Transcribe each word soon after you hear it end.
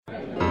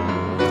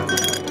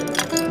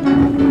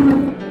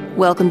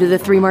Welcome to the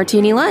Three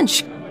Martini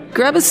Lunch.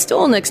 Grab a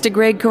stool next to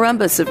Greg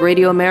Columbus of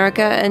Radio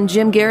America and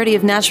Jim Garrity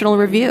of National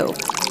Review.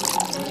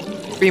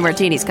 Three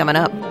Martinis coming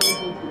up.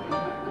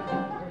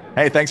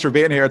 Hey, thanks for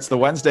being here. It's the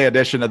Wednesday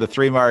edition of the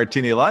Three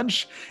Martini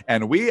Lunch,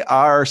 and we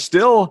are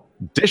still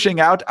dishing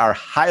out our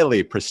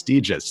highly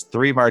prestigious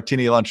Three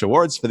Martini Lunch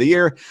Awards for the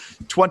year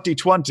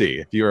 2020.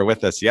 If you were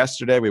with us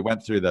yesterday, we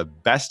went through the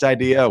best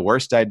idea,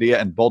 worst idea,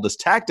 and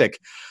boldest tactic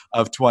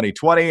of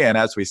 2020. And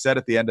as we said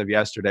at the end of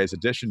yesterday's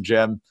edition,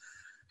 Jim,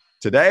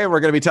 today we're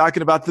going to be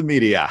talking about the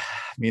media,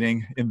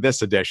 meaning in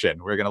this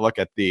edition, we're going to look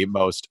at the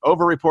most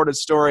overreported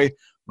story,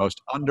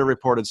 most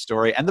underreported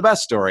story, and the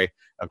best story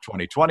of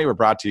 2020. We're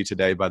brought to you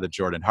today by the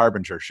Jordan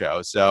Harbinger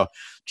Show. So,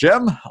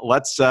 Jim,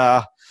 let's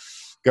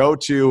go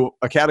to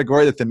a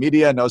category that the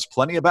media knows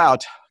plenty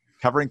about,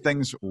 covering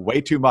things way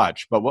too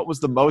much. But what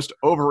was the most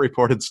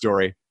overreported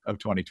story of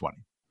 2020?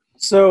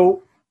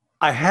 So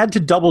I had to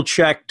double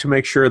check to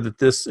make sure that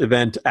this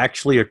event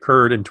actually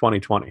occurred in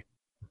 2020.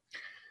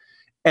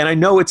 And I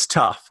know it's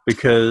tough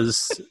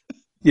because,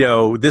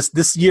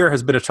 this year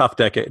has been a tough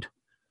decade.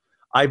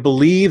 I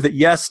believe that,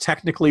 yes,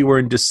 technically we're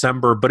in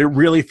December, but it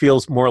really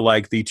feels more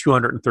like the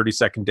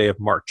 232nd day of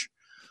March.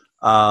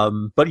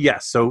 But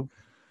yes, so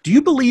do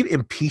you believe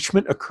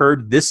impeachment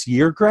occurred this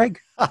year, Greg?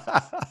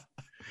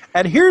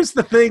 And here's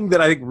the thing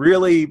that I think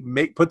really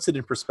puts it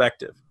in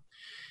perspective.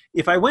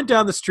 If I went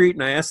down the street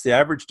and I asked the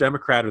average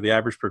Democrat or the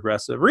average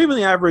progressive, or even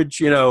the average,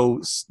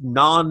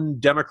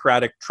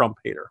 non-democratic Trump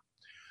hater,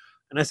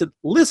 and I said,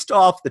 list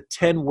off the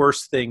 10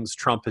 worst things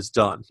Trump has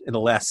done in the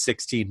last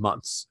 16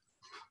 months.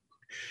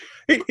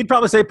 He'd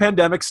probably say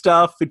pandemic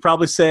stuff. He'd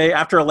probably say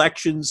after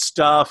election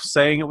stuff,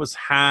 saying it was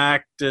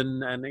hacked,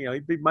 and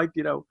he might,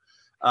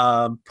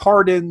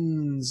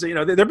 pardons.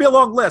 There'd be a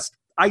long list.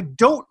 I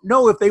don't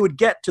know if they would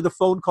get to the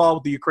phone call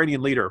with the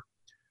Ukrainian leader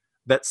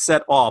that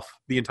set off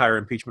the entire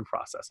impeachment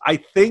process. I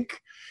think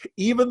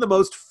even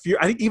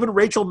even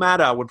Rachel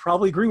Maddow would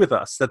probably agree with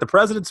us that the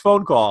president's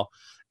phone call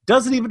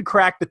doesn't even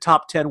crack the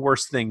top 10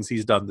 worst things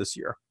he's done this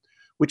year,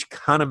 which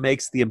kind of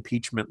makes the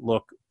impeachment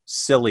look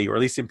silly, or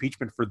at least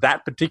impeachment for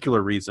that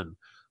particular reason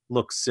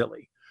looks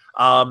silly.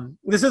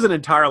 This isn't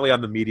entirely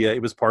on the media.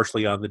 It was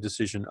partially on the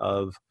decision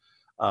of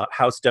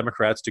House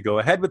Democrats to go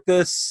ahead with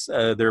this,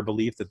 their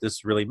belief that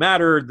this really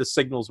mattered. The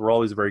signals were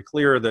always very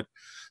clear that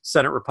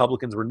Senate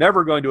Republicans were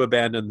never going to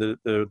abandon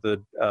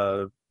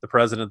the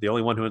president. The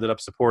only one who ended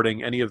up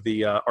supporting any of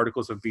the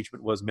articles of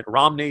impeachment was Mitt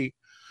Romney.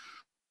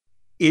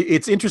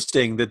 It's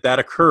interesting that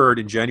occurred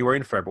in January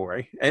and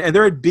February, and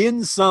there had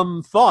been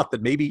some thought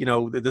that maybe they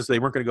weren't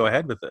going to go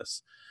ahead with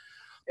this,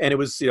 and it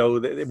was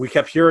we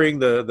kept hearing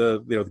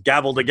the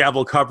gavel to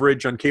gavel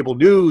coverage on cable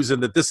news,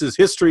 and that this is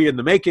history in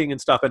the making and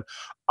stuff. And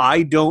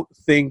I don't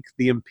think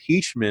the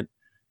impeachment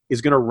is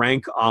going to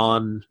rank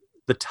on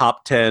the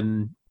top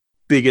 10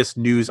 biggest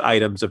news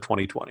items of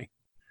 2020.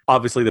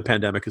 Obviously, the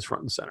pandemic is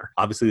front and center.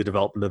 Obviously, the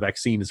development of the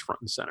vaccine is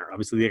front and center.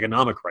 Obviously, the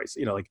economic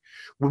crisis.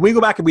 When we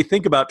go back and we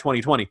think about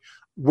 2020,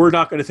 we're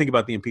not going to think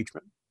about the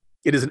impeachment.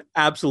 It is an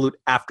absolute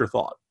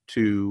afterthought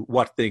to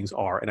what things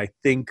are. And I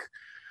think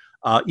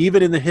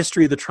even in the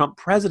history of the Trump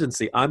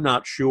presidency, I'm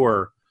not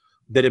sure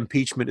that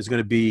impeachment is going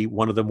to be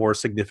one of the more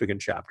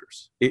significant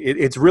chapters.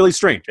 It's really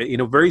strange.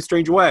 In a very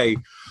strange way,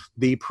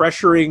 the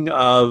pressuring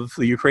of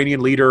the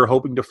Ukrainian leader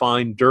hoping to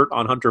find dirt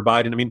on Hunter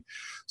Biden.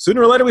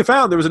 Sooner or later we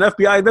found there was an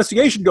FBI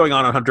investigation going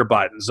on Hunter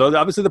Biden. So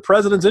obviously the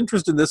president's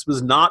interest in this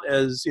was not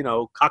as,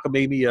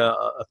 cockamamie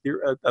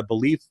a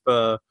belief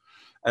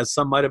as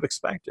some might have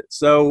expected.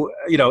 So,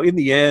 in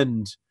the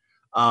end,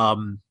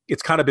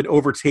 it's kind of been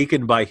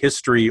overtaken by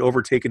history,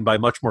 overtaken by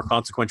much more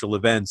consequential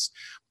events.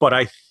 But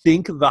I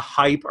think the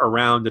hype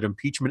around an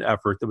impeachment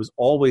effort that was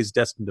always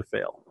destined to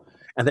fail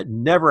and that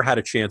never had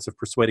a chance of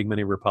persuading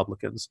many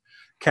Republicans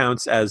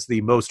counts as the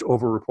most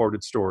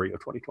overreported story of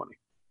 2020.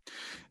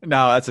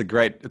 No, it's a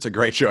great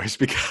choice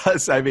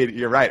because,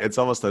 you're right. It's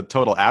almost a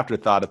total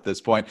afterthought at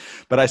this point.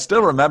 But I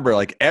still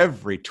remember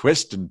every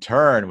twist and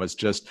turn was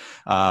just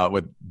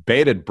with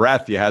bated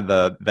breath. You had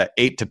the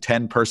 8 to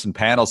 10 person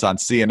panels on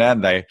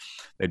CNN.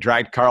 They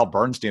dragged Carl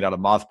Bernstein out of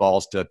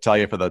mothballs to tell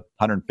you for the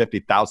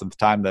 150,000th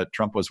time that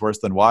Trump was worse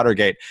than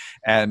Watergate.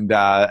 And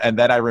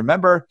then I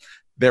remember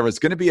there was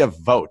going to be a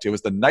vote. It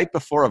was the night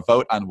before a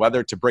vote on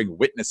whether to bring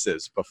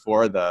witnesses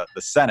before the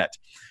Senate.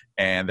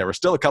 And there were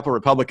still a couple of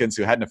Republicans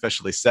who hadn't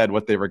officially said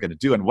what they were going to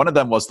do. And one of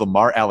them was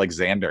Lamar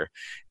Alexander.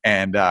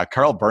 And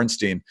Carl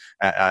Bernstein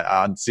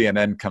on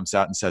CNN comes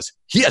out and says,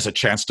 he has a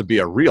chance to be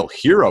a real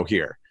hero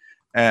here.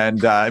 And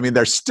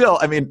there's still,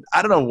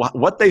 I don't know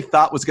what they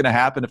thought was going to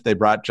happen if they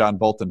brought John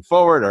Bolton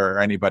forward or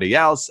anybody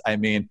else.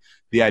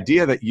 The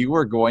idea that you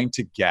were going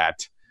to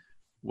get,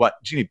 do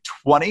you need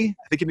 20?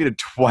 I think you needed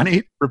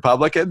 20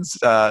 Republicans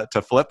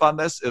to flip on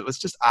this. It was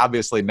just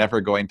obviously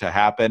never going to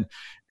happen.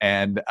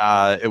 And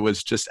it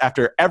was just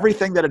after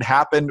everything that had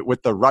happened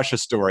with the Russia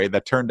story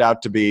that turned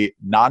out to be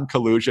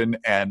non-collusion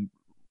and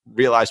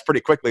realized pretty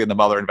quickly in the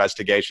Mueller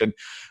investigation,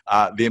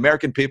 the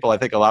American people, I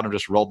think a lot of them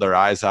just rolled their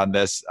eyes on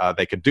this.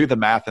 They could do the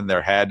math in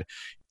their head.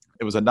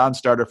 It was a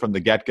non-starter from the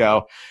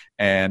get-go,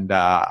 and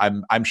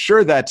I'm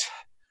sure that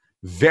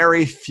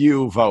very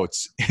few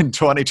votes in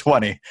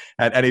 2020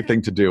 had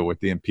anything to do with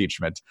the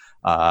impeachment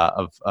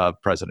of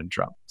President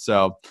Trump.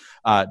 So,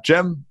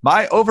 Jim,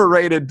 my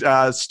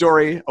overcovered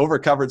story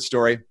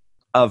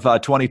of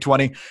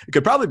 2020, it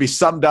could probably be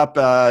summed up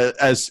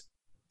as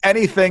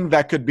anything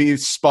that could be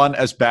spun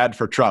as bad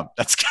for Trump.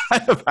 That's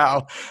kind of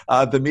how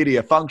the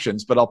media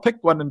functions. But I'll pick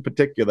one in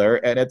particular,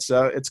 and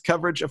it's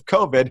coverage of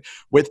COVID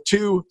with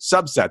two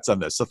subsets on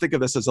this. So think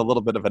of this as a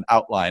little bit of an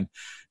outline.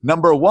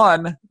 Number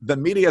one, the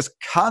media's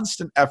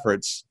constant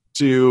efforts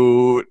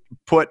to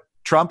put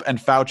Trump and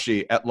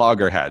Fauci at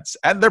loggerheads.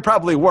 And there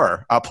probably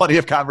were plenty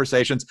of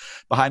conversations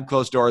behind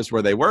closed doors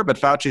where they were. But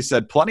Fauci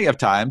said plenty of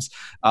times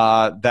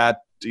that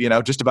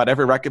just about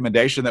every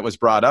recommendation that was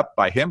brought up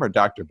by him or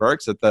Dr.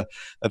 Birx that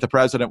the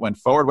president went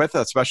forward with,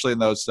 especially in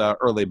those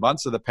early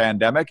months of the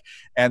pandemic.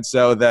 And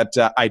so that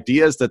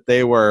ideas that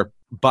they were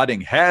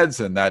butting heads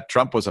and that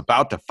Trump was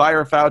about to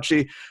fire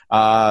Fauci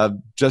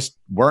just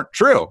weren't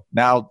true.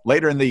 Now,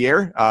 later in the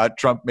year,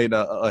 Trump made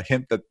a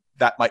hint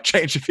that might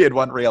change if he had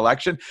won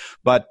re-election,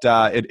 but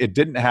it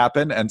didn't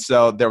happen. And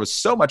so there was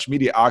so much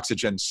media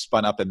oxygen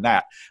spun up in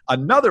that.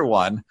 Another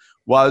one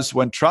was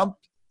when Trump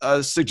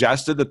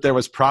suggested that there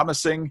was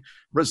promising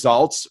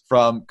results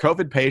from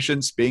COVID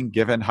patients being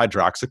given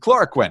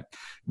hydroxychloroquine.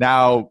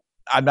 Now,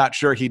 I'm not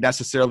sure he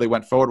necessarily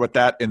went forward with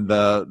that in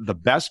the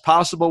best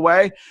possible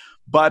way,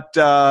 but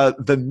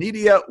the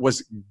media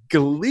was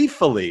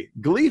gleefully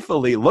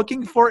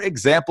looking for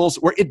examples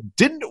where it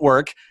didn't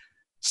work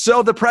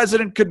so the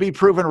president could be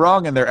proven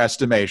wrong in their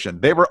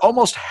estimation. They were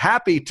almost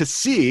happy to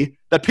see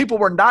that people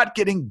were not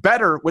getting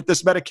better with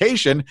this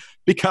medication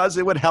because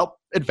it would help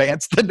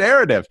advance the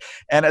narrative.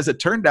 And as it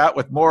turned out,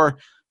 with more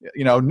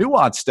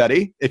nuanced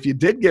study, if you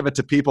did give it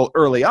to people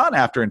early on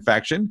after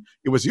infection,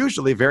 it was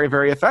usually very,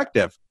 very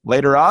effective.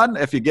 Later on,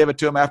 if you gave it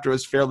to them after it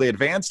was fairly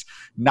advanced,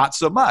 not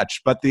so much.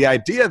 But the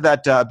idea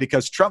that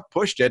because Trump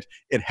pushed it,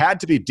 it had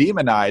to be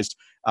demonized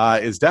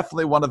is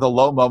definitely one of the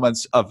low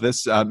moments of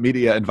this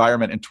media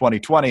environment in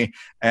 2020.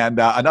 And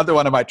another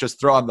one I might just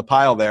throw on the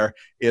pile there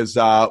is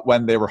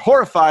when they were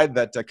horrified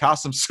that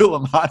Qasem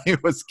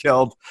Soleimani was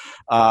killed,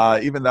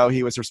 even though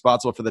he was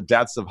responsible for the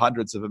deaths of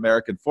hundreds of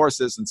American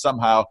forces, and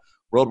somehow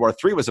World War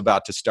III was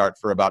about to start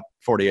for about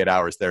 48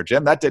 hours there,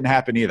 Jim. That didn't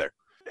happen either.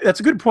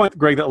 That's a good point,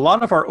 Greg, that a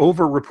lot of our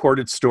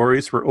over-reported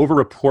stories were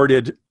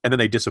over-reported and then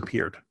they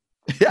disappeared.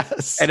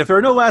 Yes. And if there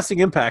are no lasting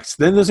impacts,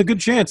 then there's a good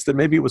chance that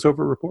maybe it was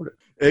over-reported.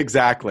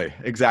 Exactly.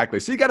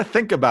 So you got to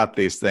think about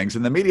these things.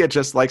 And the media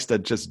just likes to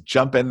just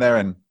jump in there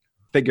and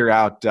figure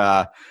out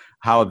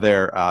how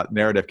their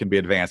narrative can be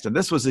advanced. And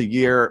this was a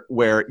year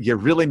where you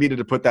really needed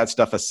to put that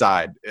stuff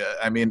aside.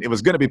 I mean, it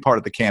was going to be part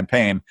of the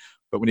campaign,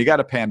 but when you got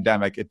a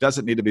pandemic, it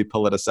doesn't need to be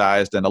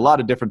politicized. And a lot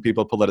of different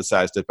people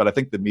politicized it, but I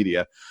think the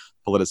media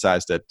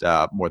politicized it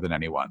more than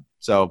anyone.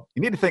 So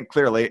you need to think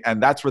clearly,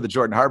 and that's where the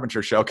Jordan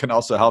Harbinger Show can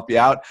also help you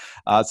out.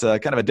 It's a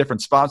kind of a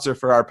different sponsor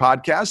for our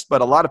podcast,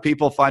 but a lot of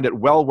people find it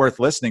well worth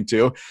listening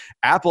to.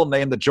 Apple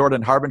named the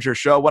Jordan Harbinger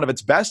Show one of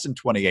its best in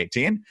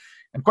 2018.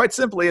 And quite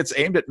simply, it's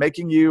aimed at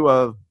making you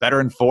a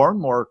better informed,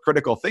 more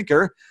critical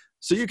thinker,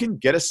 so you can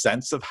get a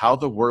sense of how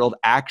the world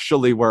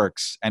actually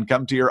works and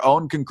come to your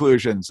own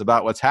conclusions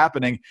about what's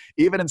happening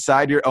even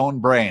inside your own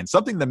brain,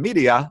 something the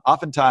media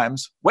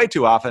oftentimes, way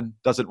too often,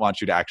 doesn't want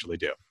you to actually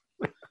do.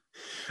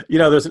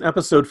 There's an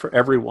episode for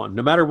everyone,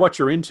 no matter what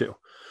you're into.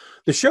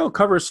 The show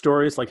covers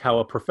stories like how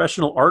a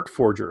professional art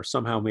forger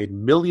somehow made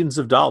millions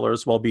of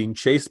dollars while being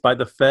chased by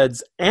the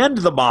feds and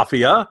the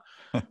mafia.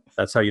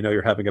 That's how you know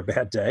you're having a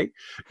bad day.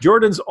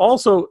 Jordan's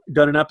also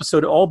done an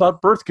episode all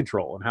about birth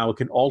control and how it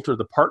can alter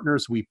the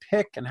partners we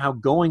pick and how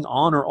going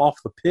on or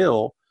off the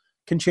pill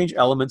can change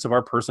elements of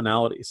our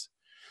personalities.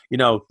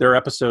 There are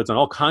episodes on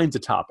all kinds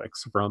of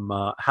topics, from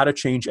how to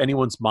change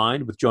anyone's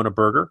mind with Jonah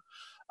Berger.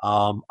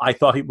 I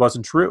thought he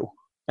wasn't true,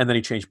 and then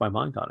he changed my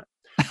mind on it.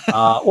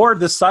 Or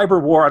the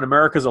cyber war on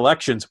America's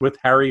elections with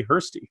Harry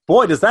Hursty.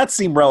 Boy, does that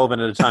seem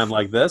relevant at a time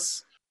like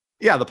this.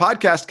 Yeah, the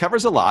podcast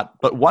covers a lot,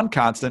 but one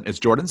constant is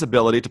Jordan's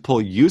ability to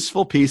pull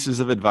useful pieces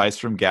of advice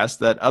from guests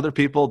that other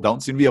people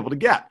don't seem to be able to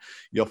get.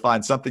 You'll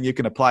find something you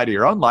can apply to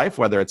your own life,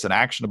 whether it's an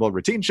actionable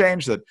routine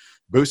change that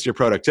boosts your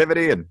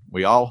productivity, and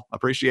we all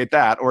appreciate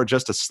that, or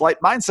just a slight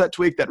mindset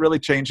tweak that really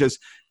changes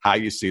how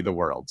you see the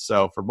world.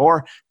 So for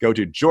more, go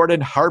to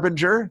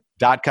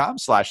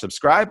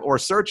jordanharbinger.com/subscribe or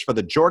search for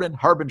The Jordan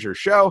Harbinger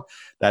Show.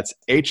 That's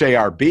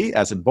HARB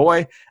as in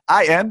boy,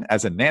 IN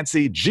as in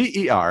Nancy,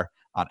 GER,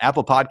 on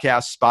Apple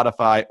Podcasts,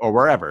 Spotify, or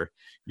wherever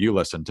you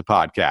listen to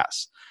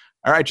podcasts.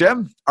 All right,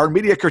 Jim, our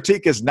media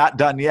critique is not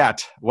done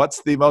yet.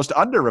 What's the most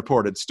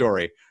underreported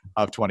story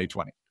of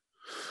 2020?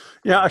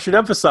 Yeah, I should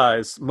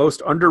emphasize,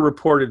 most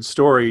underreported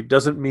story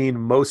doesn't mean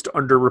most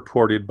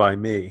underreported by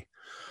me.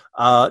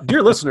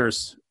 Dear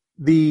listeners,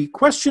 the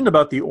question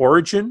about the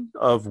origin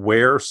of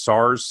where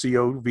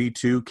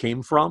SARS-CoV-2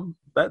 came from,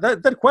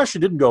 that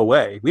question didn't go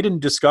away. We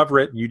didn't discover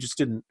it, and you just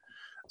didn't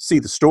see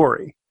the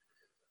story.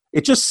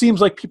 It just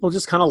seems like people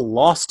just kind of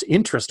lost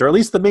interest, or at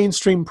least the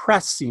mainstream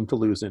press seemed to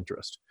lose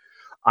interest.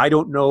 I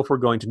don't know if we're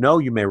going to know.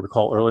 You may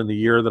recall early in the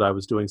year that I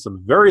was doing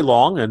some very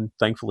long and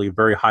thankfully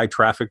very high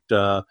trafficked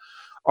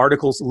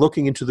articles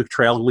looking into the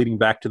trail leading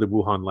back to the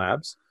Wuhan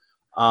labs.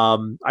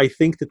 I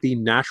think that the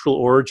natural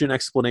origin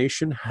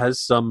explanation has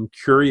some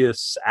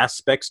curious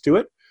aspects to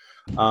it.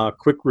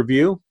 Quick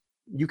review.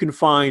 You can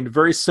find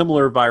very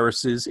similar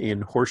viruses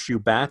in horseshoe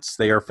bats.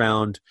 They are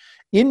found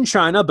in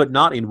China, but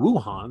not in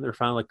Wuhan. They're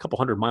found like a couple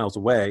hundred miles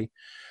away.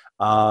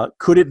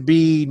 Could it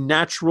be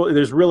natural?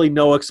 There's really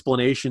no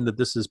explanation that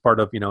this is part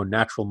of,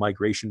 natural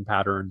migration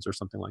patterns or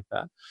something like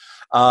that.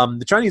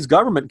 The Chinese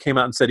government came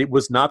out and said it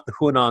was not the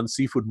Hunan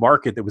seafood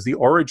market that was the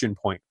origin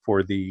point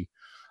for the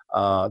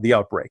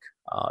outbreak.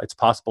 It's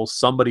possible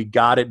somebody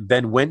got it,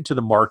 then went to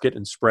the market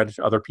and spread it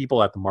to other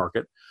people at the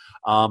market.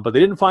 But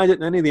they didn't find it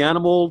in any of the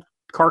animal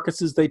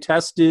carcasses they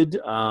tested.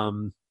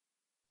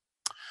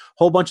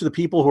 Whole bunch of the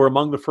people who were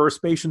among the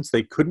first patients,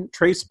 they couldn't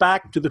trace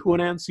back to the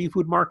Hunan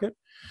seafood market.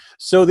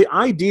 So the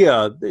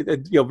idea,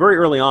 very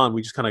early on,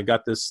 we just kind of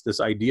got this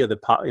idea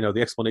that,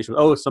 the explanation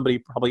was, somebody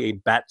probably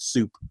ate bat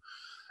soup.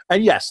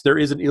 And yes, there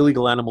is an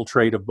illegal animal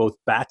trade of both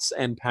bats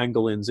and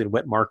pangolins in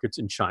wet markets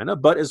in China.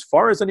 But as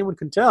far as anyone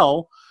can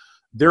tell,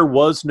 there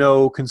was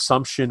no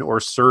consumption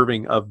or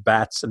serving of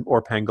bats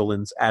or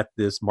pangolins at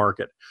this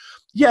market.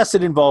 Yes,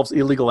 it involves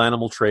illegal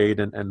animal trade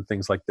and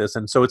things like this.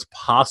 And so it's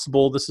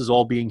possible this is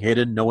all being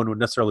hidden. No one would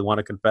necessarily want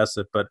to confess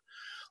it. But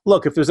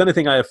look, if there's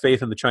anything I have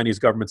faith in the Chinese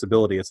government's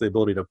ability, it's the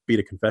ability to beat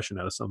a confession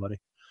out of somebody.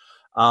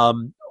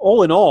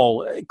 All in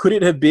all, could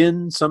it have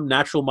been some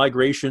natural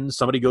migration?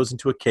 Somebody goes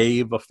into a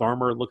cave, a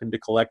farmer looking to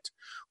collect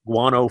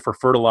guano for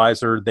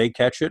fertilizer, they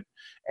catch it,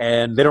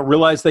 and they don't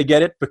realize they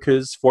get it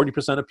because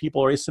 40% of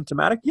people are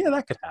asymptomatic? Yeah,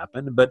 that could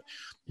happen. But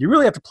you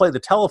really have to play the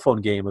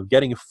telephone game of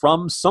getting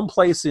from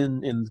someplace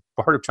in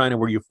the heart of China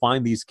where you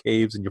find these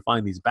caves and you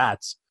find these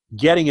bats,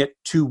 getting it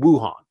to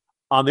Wuhan.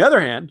 On the other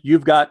hand,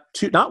 you've got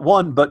not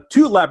one, but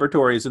two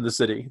laboratories in the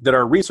city that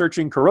are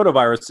researching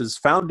coronaviruses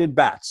found in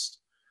bats.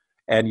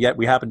 And yet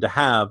we happen to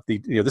have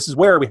this is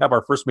where we have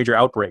our first major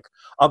outbreak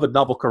of a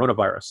novel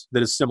coronavirus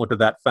that is similar to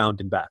that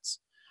found in bats.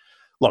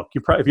 Look,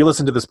 if you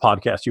listen to this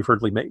podcast, you've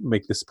heard me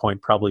make this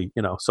point probably,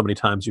 so many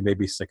times you may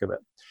be sick of it.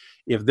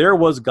 If there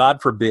was,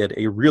 God forbid,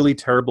 a really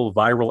terrible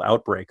viral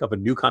outbreak of a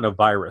new kind of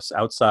virus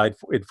outside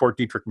in Fort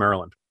Detrick,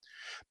 Maryland,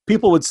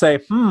 people would say,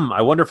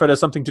 I wonder if it has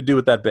something to do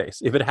with that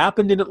base. If it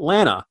happened in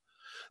Atlanta,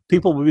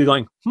 people would be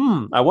going,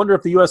 I wonder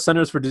if the U.S.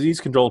 Centers for Disease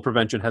Control and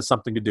Prevention has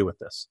something to do with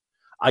this.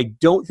 I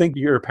don't think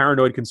you're a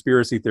paranoid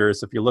conspiracy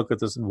theorist if you look at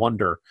this and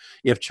wonder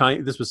if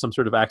this was some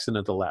sort of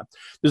accidental lab.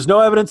 There's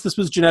no evidence this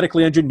was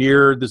genetically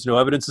engineered. There's no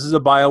evidence this is a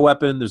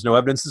bioweapon. There's no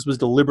evidence this was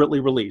deliberately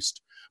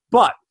released.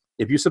 But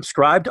if you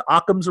subscribe to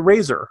Occam's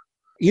razor,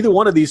 either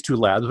one of these two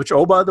labs, which,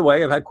 oh, by the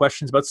way, I've had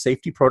questions about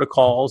safety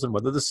protocols and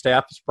whether the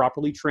staff is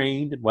properly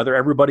trained and whether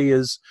everybody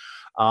is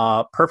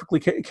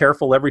perfectly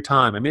careful every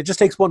time. I mean, it just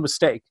takes one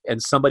mistake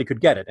and somebody could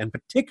get it. And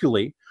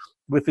particularly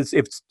if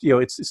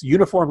it's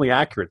uniformly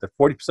accurate that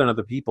 40% of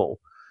the people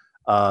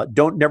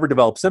never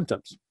develop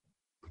symptoms,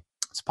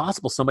 it's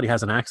possible somebody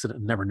has an accident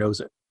and never knows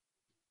it.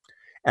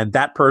 And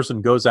that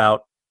person goes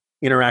out,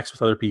 interacts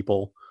with other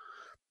people,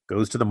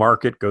 goes to the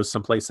market, goes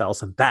someplace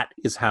else, and that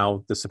is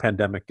how this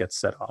pandemic gets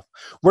set off.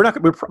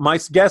 My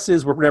guess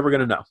is we're never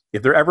going to know.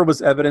 If there ever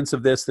was evidence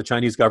of this, the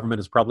Chinese government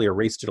has probably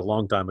erased it a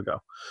long time ago.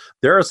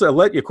 There is,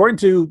 according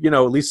to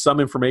at least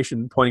some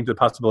information pointing to the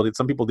possibility that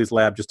some people in these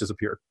labs just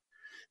disappeared.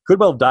 Could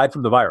well have died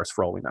from the virus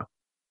for all we know.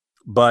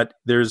 But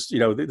there's,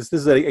 this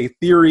is a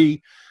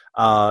theory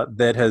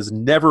that has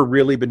never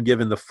really been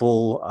given the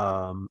full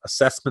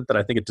assessment that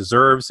I think it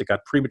deserves. It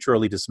got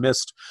prematurely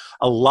dismissed.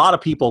 A lot of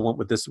people went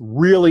with this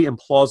really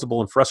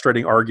implausible and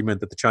frustrating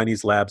argument that the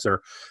Chinese labs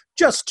are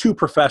just too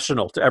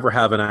professional to ever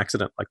have an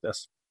accident like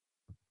this.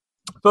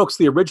 Folks,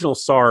 the original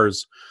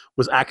SARS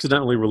was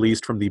accidentally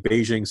released from the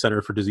Beijing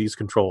Center for Disease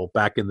Control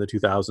back in the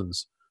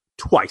 2000s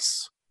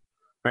twice.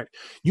 Right.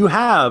 You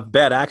have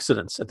bad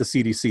accidents at the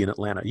CDC in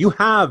Atlanta. You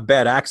have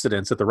bad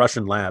accidents at the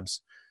Russian labs.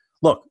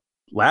 Look,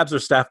 labs are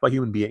staffed by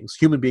human beings.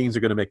 Human beings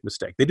are going to make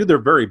mistakes. They do their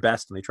very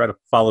best and they try to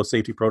follow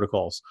safety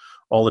protocols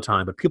all the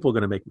time, but people are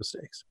going to make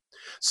mistakes.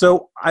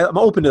 So I'm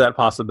open to that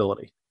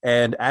possibility.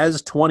 And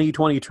as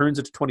 2020 turns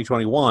into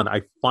 2021,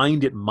 I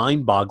find it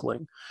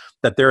mind-boggling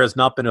that there has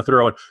not been a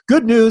thorough.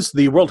 Good news,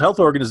 the World Health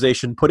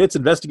Organization put its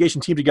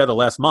investigation team together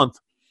last month.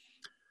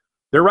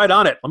 They're right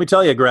on it. Let me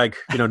tell you, Greg,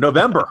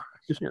 November.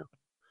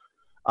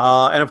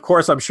 And of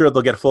course, I'm sure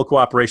they'll get full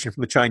cooperation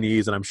from the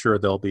Chinese, and I'm sure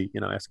they'll be,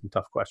 asking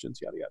tough questions,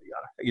 yada,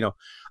 yada,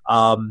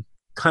 yada.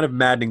 Kind of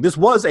maddening. This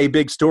was a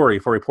big story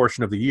for a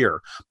portion of the year,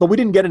 but we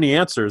didn't get any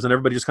answers, and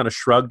everybody just kind of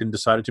shrugged and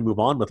decided to move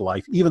on with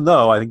life, even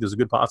though I think there's a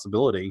good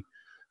possibility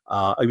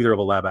either of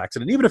a lab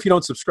accident. Even if you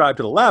don't subscribe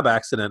to the lab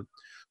accident,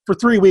 for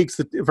 3 weeks,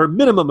 for a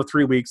minimum of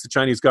 3 weeks, the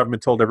Chinese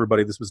government told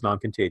everybody this was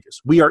non-contagious.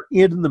 We are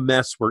in the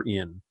mess we're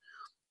in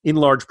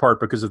large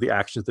part because of the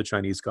actions of the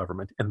Chinese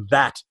government, and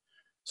that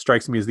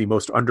strikes me as the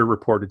most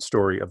underreported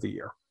story of the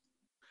year.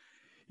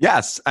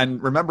 Yes,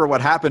 and remember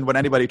what happened when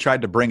anybody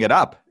tried to bring it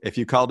up. If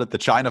you called it the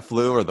China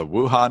flu or the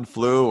Wuhan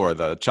flu or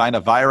the China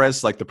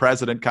virus, like the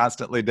president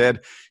constantly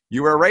did,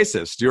 you were a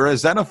racist, you're a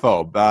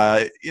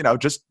xenophobe,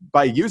 just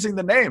by using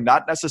the name,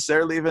 not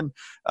necessarily even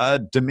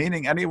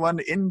demeaning anyone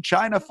in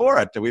China for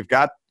it.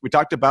 We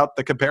talked about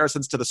the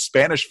comparisons to the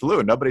Spanish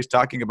flu. Nobody's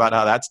talking about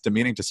how that's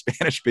demeaning to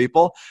Spanish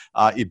people.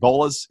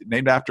 Ebola's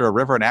named after a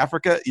river in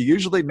Africa. You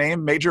usually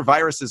name major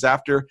viruses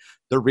after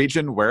the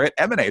region where it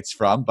emanates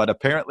from, but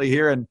apparently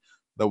here in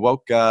the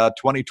woke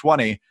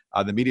 2020,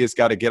 the media's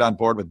got to get on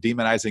board with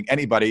demonizing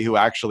anybody who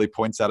actually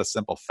points out a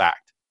simple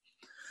fact.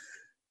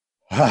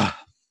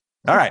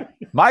 All right,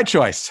 my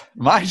choice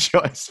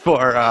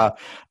for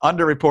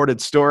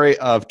underreported story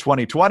of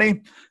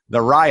 2020,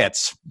 the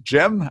riots.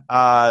 Jim,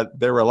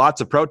 there were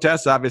lots of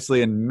protests,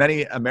 obviously, in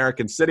many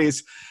American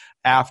cities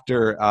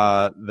after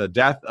the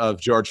death of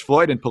George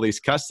Floyd in police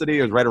custody.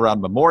 It was right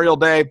around Memorial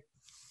Day.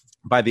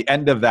 By the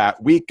end of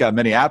that week,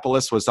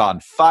 Minneapolis was on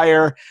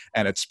fire,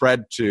 and it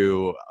spread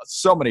to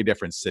so many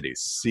different cities: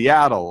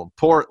 Seattle,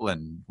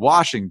 Portland,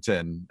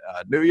 Washington,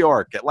 New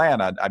York,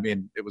 Atlanta. I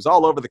mean, it was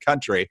all over the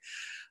country.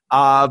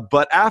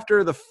 But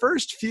after the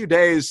first few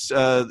days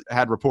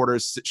had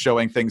reporters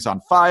showing things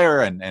on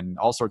fire and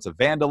all sorts of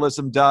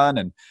vandalism done,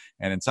 and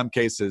in some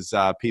cases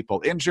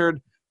people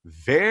injured,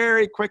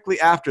 very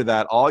quickly after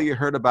that, all you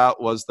heard about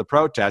was the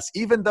protests,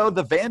 even though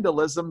the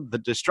vandalism, the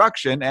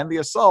destruction, and the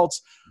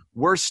assaults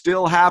were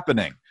still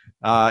happening,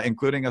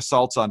 including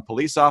assaults on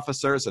police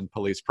officers and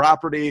police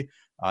property.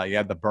 You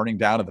had the burning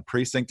down of the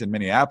precinct in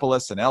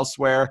Minneapolis and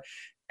elsewhere.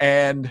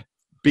 And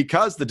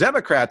because the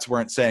Democrats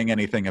weren't saying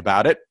anything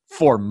about it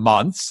for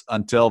months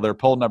until their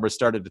poll numbers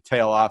started to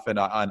tail off on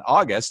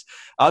August,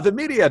 the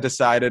media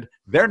decided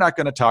they're not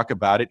going to talk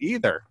about it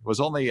either. It was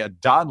only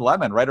Don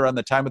Lemon right around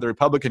the time of the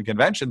Republican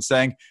convention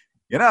saying,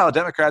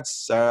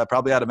 Democrats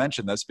probably ought to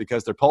mention this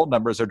because their poll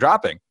numbers are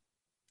dropping.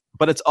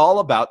 But it's all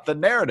about the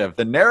narrative.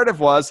 The narrative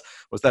was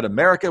that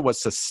America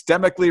was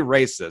systemically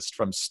racist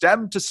from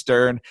stem to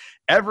stern.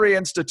 Every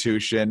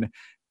institution,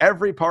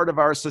 every part of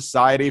our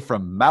society,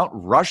 from Mount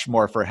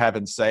Rushmore, for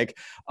heaven's sake,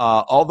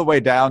 all the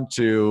way down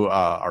to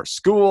our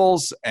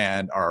schools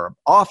and our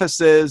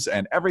offices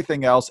and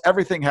everything else.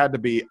 Everything had to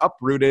be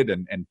uprooted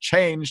and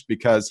changed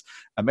because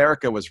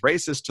America was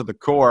racist to the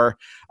core.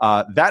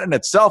 That in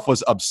itself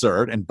was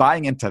absurd, and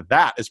buying into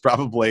that is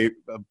probably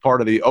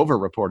part of the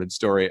overreported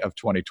story of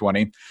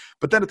 2020.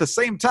 But then at the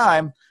same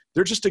time,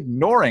 they're just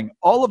ignoring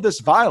all of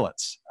this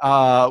violence,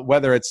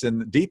 whether it's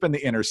deep in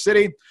the inner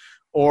city,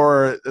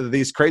 or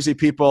these crazy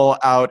people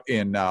out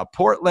in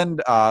Portland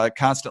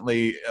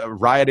constantly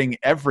rioting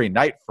every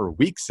night for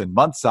weeks and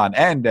months on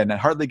end and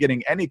hardly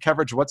getting any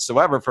coverage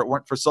whatsoever. If it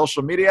weren't for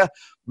social media,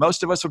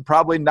 most of us would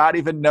probably not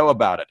even know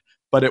about it.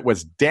 But it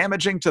was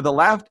damaging to the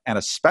left, and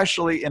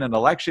especially in an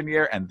election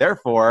year, and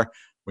therefore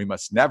we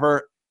must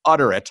never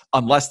utter it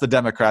unless the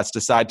Democrats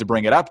decide to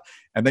bring it up.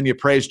 And then you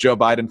praise Joe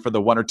Biden for the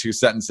one or two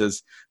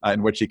sentences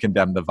in which he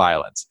condemned the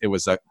violence. It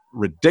was a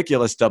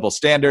ridiculous double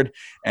standard,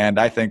 and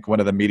I think one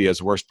of the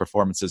media's worst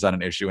performances on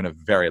an issue in a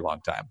very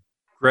long time.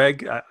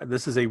 Greg,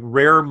 this is a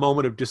rare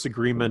moment of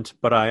disagreement,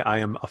 but I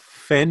am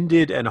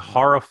offended and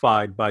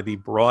horrified by the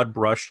broad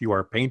brush you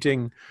are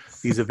painting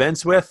these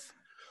events with.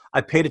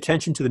 I paid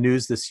attention to the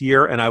news this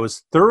year, and I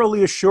was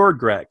thoroughly assured,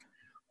 Greg,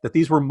 that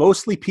these were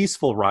mostly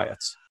peaceful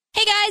riots.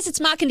 Hey guys, it's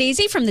Mock and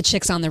Daisy from the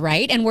Chicks on the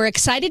Right, and we're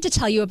excited to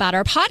tell you about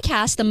our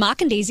podcast, the Mock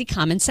and Daisy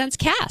Common Sense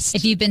Cast.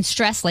 If you've been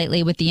stressed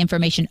lately with the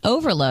information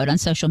overload on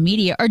social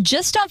media or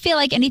just don't feel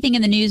like anything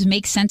in the news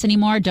makes sense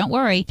anymore, don't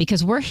worry,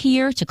 because we're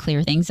here to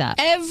clear things up.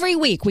 Every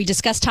week, we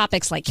discuss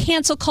topics like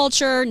cancel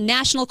culture,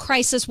 national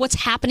crisis, what's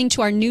happening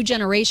to our new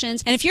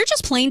generations, and if you're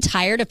just plain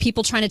tired of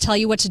people trying to tell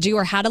you what to do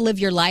or how to live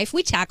your life,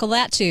 we tackle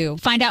that too.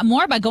 Find out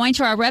more by going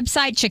to our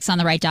website,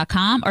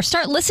 chicksontheright.com, or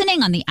start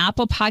listening on the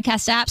Apple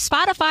Podcast app,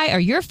 Spotify, or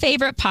your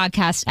favorite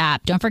podcast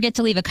app. Don't forget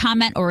to leave a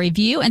comment or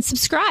review and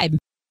subscribe.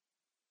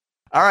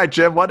 All right,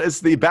 Jim, what is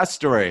the best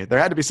story? There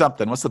had to be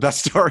something. What's the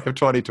best story of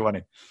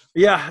 2020?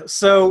 Yeah,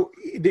 so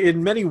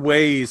in many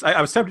ways, I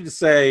was tempted to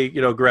say,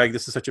 Greg,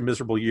 this is such a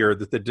miserable year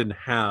that they didn't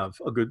have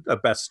a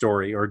best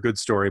story or a good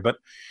story. But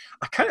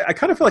I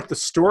kind of feel like the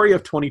story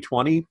of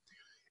 2020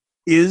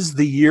 is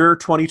the year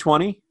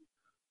 2020.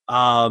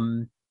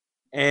 And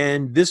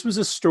this was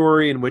a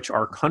story in which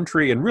our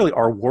country and really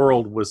our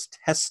world was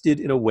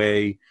tested in a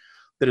way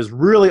that is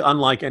really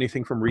unlike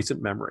anything from recent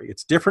memory.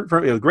 It's different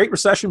from, the Great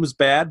Recession was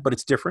bad, but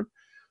it's different.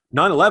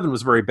 9/11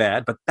 was very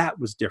bad, but that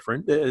was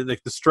different. The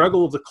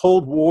struggle of the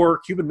Cold War,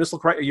 Cuban Missile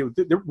Crisis,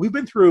 we've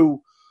been through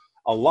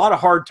a lot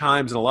of hard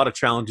times and a lot of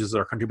challenges in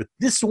our country, but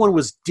this one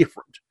was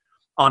different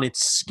on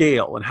its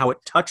scale and how it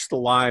touched the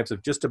lives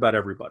of just about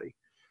everybody.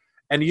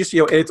 And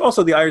it's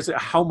also the irony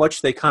of how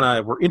much they kind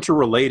of were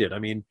interrelated. I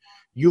mean,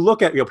 you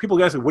look at, people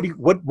guys say,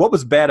 what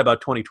was bad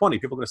about 2020?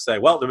 People are going to say,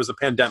 well, there was a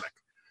pandemic.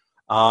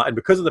 And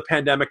because of the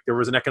pandemic, there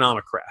was an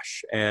economic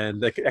crash. And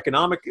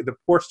the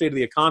poor state of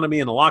the economy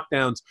and the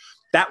lockdowns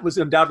that was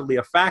undoubtedly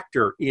a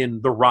factor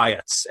in the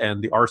riots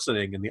and the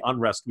arsoning and the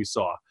unrest we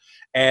saw.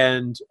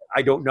 And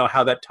I don't know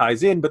how that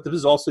ties in, but this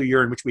is also a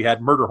year in which we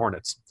had murder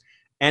hornets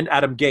and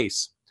Adam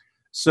Gase.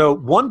 So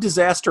one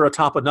disaster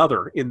atop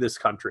another in this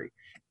country.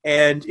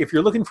 And if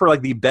you're looking for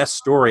like the best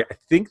story, I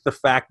think the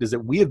fact is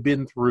that we have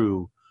been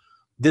through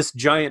this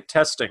giant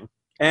testing.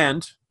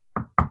 And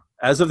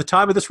as of the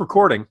time of this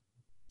recording,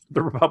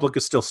 the Republic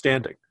is still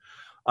standing.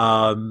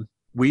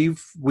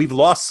 We've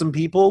lost some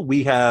people.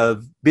 We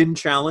have been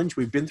challenged.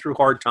 We've been through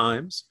hard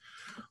times.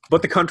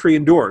 But the country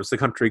endures. The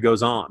country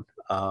goes on.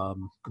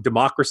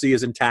 Democracy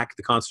is intact.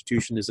 The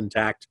Constitution is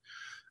intact.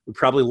 We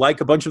probably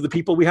like a bunch of the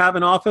people we have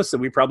in office, and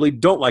we probably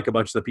don't like a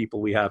bunch of the people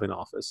we have in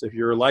office. If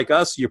you're like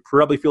us, you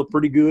probably feel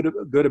pretty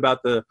good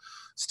about the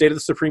state of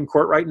the Supreme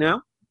Court right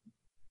now.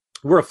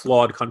 We're a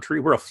flawed country.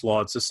 We're a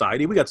flawed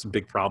society. We got some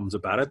big problems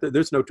about it.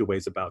 There's no two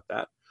ways about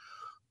that.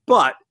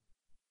 But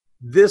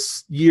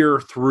this year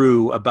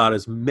threw about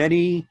as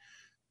many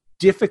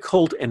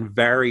difficult and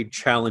varied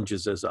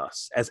challenges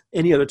as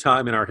any other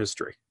time in our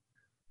history.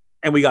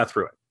 And we got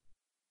through it.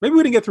 Maybe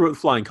we didn't get through it with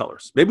flying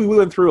colors. Maybe we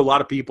went through a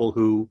lot of people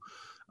who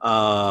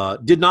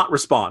did not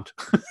respond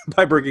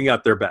by bringing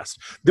out their best.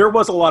 There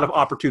was a lot of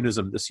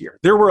opportunism this year.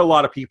 There were a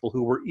lot of people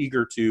who were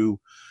eager to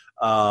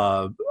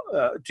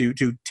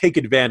take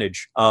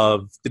advantage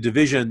of the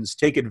divisions,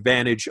 take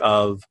advantage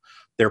of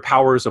their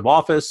powers of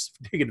office,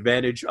 take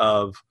advantage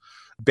of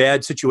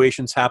bad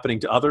situations happening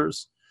to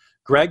others.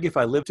 Greg, if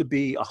I live to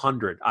be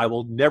 100, I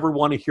will never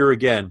want to hear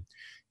again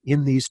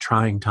 "in these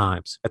trying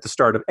times" at the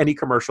start of any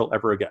commercial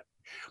ever again.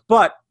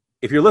 But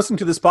if you're listening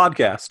to this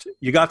podcast,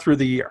 you got through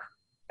the year.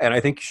 And I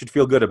think you should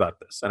feel good about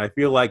this. And I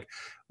feel like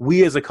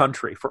we as a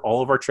country, for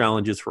all of our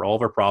challenges, for all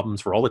of our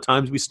problems, for all the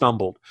times we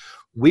stumbled,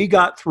 we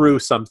got through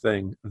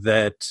something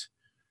that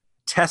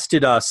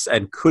tested us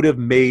and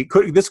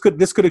this could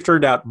have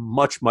turned out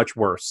much, much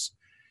worse.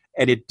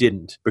 And it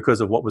didn't, because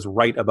of what was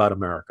right about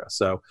America.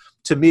 So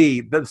to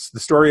me, that's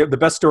the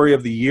best story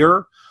of the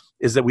year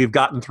is that we've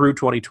gotten through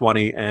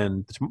 2020,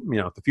 and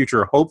the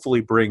future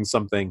hopefully brings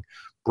something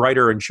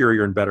brighter and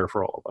cheerier and better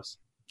for all of us.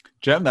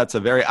 Jim, that's a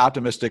very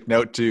optimistic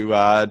note to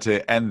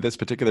end this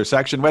particular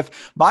section with.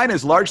 Mine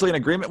is largely in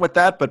agreement with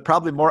that, but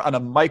probably more on a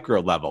micro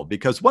level,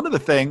 because one of the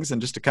things,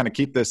 and just to kind of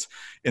keep this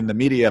in the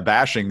media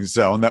bashing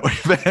zone that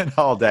we've been in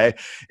all day,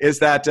 is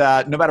that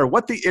no matter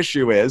what the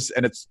issue is,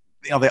 and it's,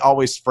 they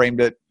always framed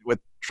it with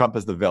Trump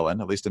as the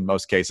villain, at least in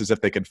most cases,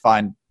 if they could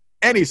find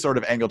any sort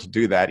of angle to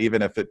do that,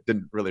 even if it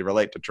didn't really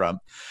relate to Trump.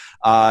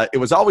 It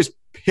was always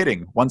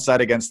pitting one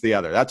side against the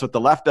other. That's what the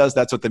left does.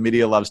 That's what the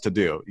media loves to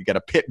do. You got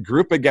to pit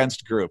group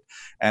against group,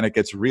 and it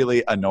gets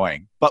really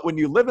annoying. But when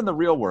you live in the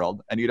real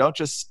world and you don't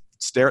just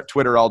stare at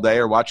Twitter all day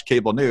or watch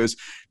cable news,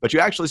 but you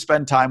actually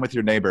spend time with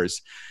your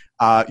neighbors,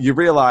 you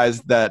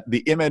realize that the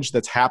image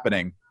that's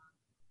happening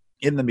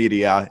in the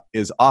media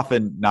is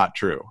often not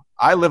true.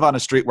 I live on a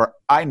street where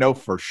I know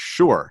for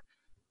sure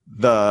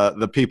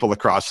the people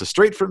across the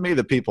street from me,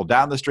 the people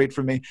down the street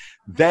from me,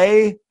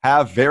 they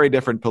have very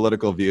different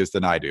political views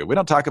than I do. We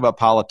don't talk about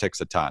politics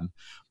a ton,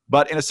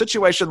 but in a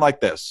situation like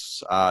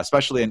this,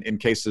 especially in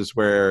cases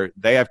where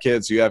they have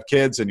kids, you have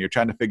kids, and you're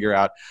trying to figure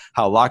out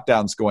how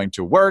lockdown's going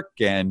to work,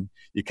 and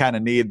you kind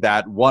of need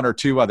that one or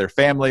two other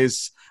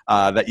families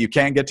that you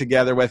can get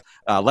together with,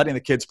 letting the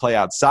kids play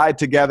outside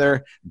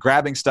together,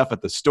 grabbing stuff at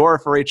the store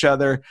for each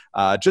other,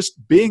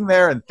 just being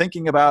there and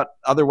thinking about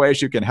other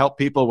ways you can help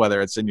people,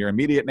 whether it's in your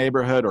immediate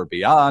neighborhood or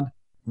beyond.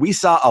 We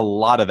saw a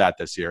lot of that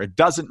this year. It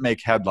doesn't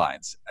make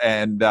headlines.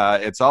 And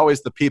it's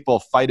always the people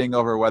fighting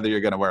over whether you're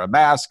going to wear a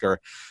mask or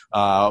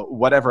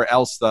whatever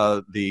else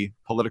the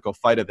political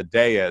fight of the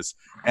day is.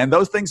 And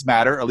those things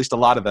matter, or at least a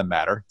lot of them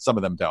matter. Some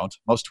of them don't.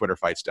 Most Twitter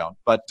fights don't.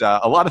 But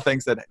a lot of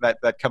things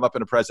that come up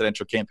in a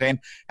presidential campaign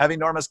have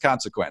enormous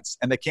consequence,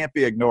 and they can't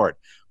be ignored.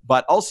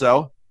 But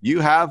also, you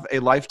have a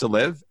life to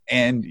live,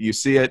 and you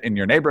see it in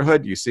your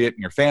neighborhood, you see it in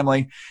your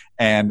family,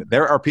 and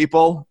there are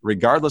people,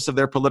 regardless of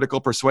their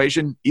political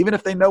persuasion, even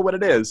if they know what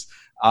it is,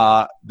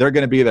 they're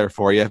going to be there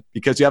for you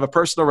because you have a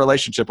personal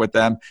relationship with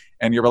them,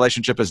 and your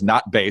relationship is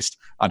not based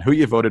on who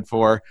you voted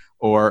for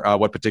or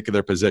what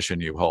particular position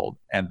you hold.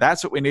 And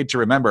that's what we need to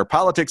remember.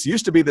 Politics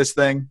used to be this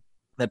thing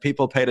that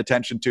people paid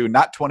attention to,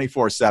 not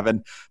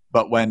 24/7,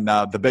 but when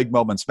the big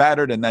moments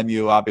mattered, and then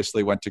you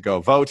obviously went to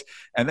go vote,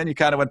 and then you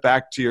kind of went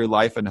back to your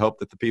life and hoped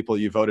that the people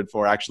you voted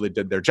for actually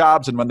did their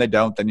jobs, and when they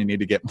don't, then you need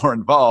to get more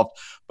involved.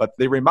 But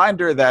the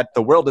reminder that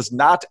the world is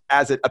not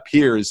as it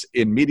appears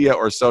in media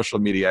or social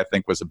media, I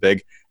think, was a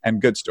big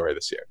and good story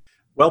this year.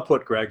 Well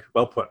put, Greg.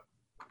 Well put.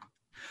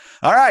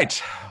 All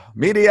right,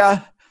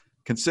 media,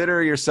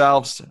 consider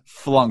yourselves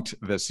flunked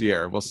this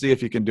year. We'll see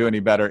if you can do any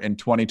better in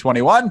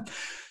 2021.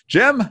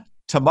 Jim,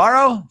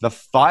 tomorrow, the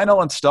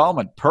final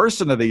installment,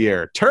 Person of the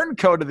Year,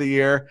 Turncoat of the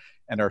Year,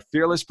 and our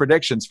fearless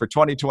predictions for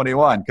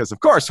 2021. Because, of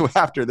course,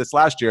 after this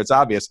last year, it's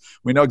obvious.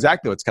 We know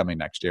exactly what's coming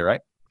next year,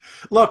 right?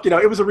 Look,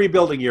 it was a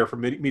rebuilding year for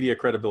media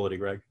credibility,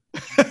 Greg.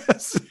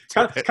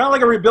 kind of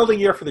like a rebuilding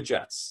year for the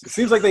Jets. It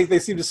seems like they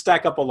seem to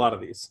stack up a lot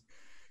of these.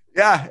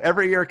 Yeah,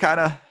 every year kind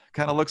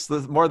kind of looks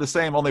more the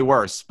same, only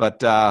worse.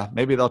 But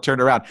maybe they'll turn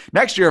it around.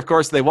 Next year, of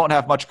course, they won't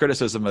have much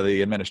criticism of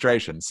the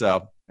administration.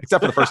 So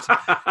except for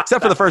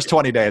the first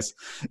 20 days.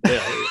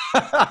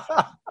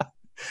 Yeah.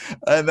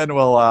 And then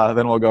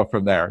we'll go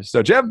from there.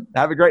 So Jim,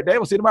 have a great day.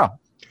 We'll see you tomorrow.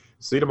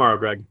 See you tomorrow,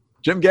 Greg.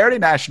 Jim Garrity,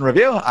 National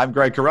Review. I'm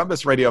Greg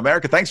Corombos, Radio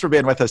America. Thanks for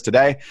being with us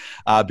today.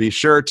 Be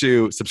sure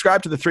to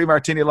subscribe to the Three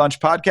Martini Lunch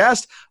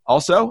podcast.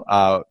 Also,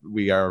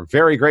 we are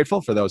very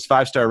grateful for those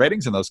 5-star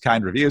ratings and those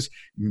kind reviews.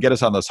 You can get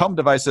us on those home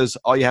devices.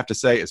 All you have to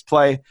say is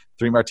play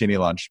Three Martini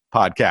Lunch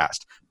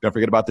podcast. Don't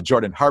forget about the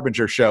Jordan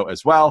Harbinger Show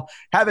as well.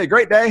 Have a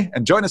great day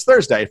and join us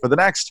Thursday for the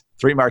next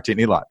Three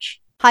Martini Lunch.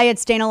 Hi,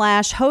 it's Dana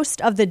Lash, host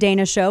of The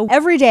Dana Show.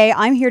 Every day,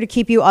 I'm here to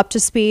keep you up to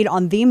speed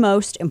on the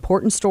most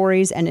important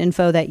stories and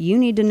info that you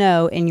need to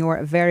know in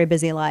your very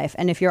busy life.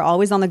 And if you're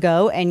always on the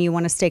go and you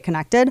want to stay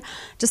connected,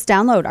 just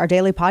download our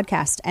daily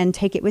podcast and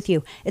take it with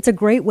you. It's a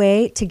great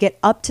way to get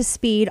up to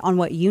speed on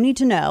what you need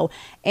to know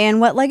and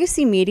what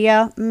legacy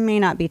media may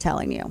not be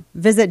telling you.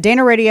 Visit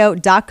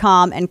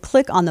danaradio.com and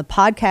click on the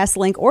podcast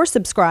link or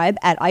subscribe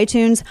at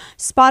iTunes,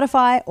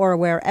 Spotify, or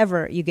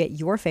wherever you get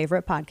your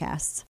favorite podcasts.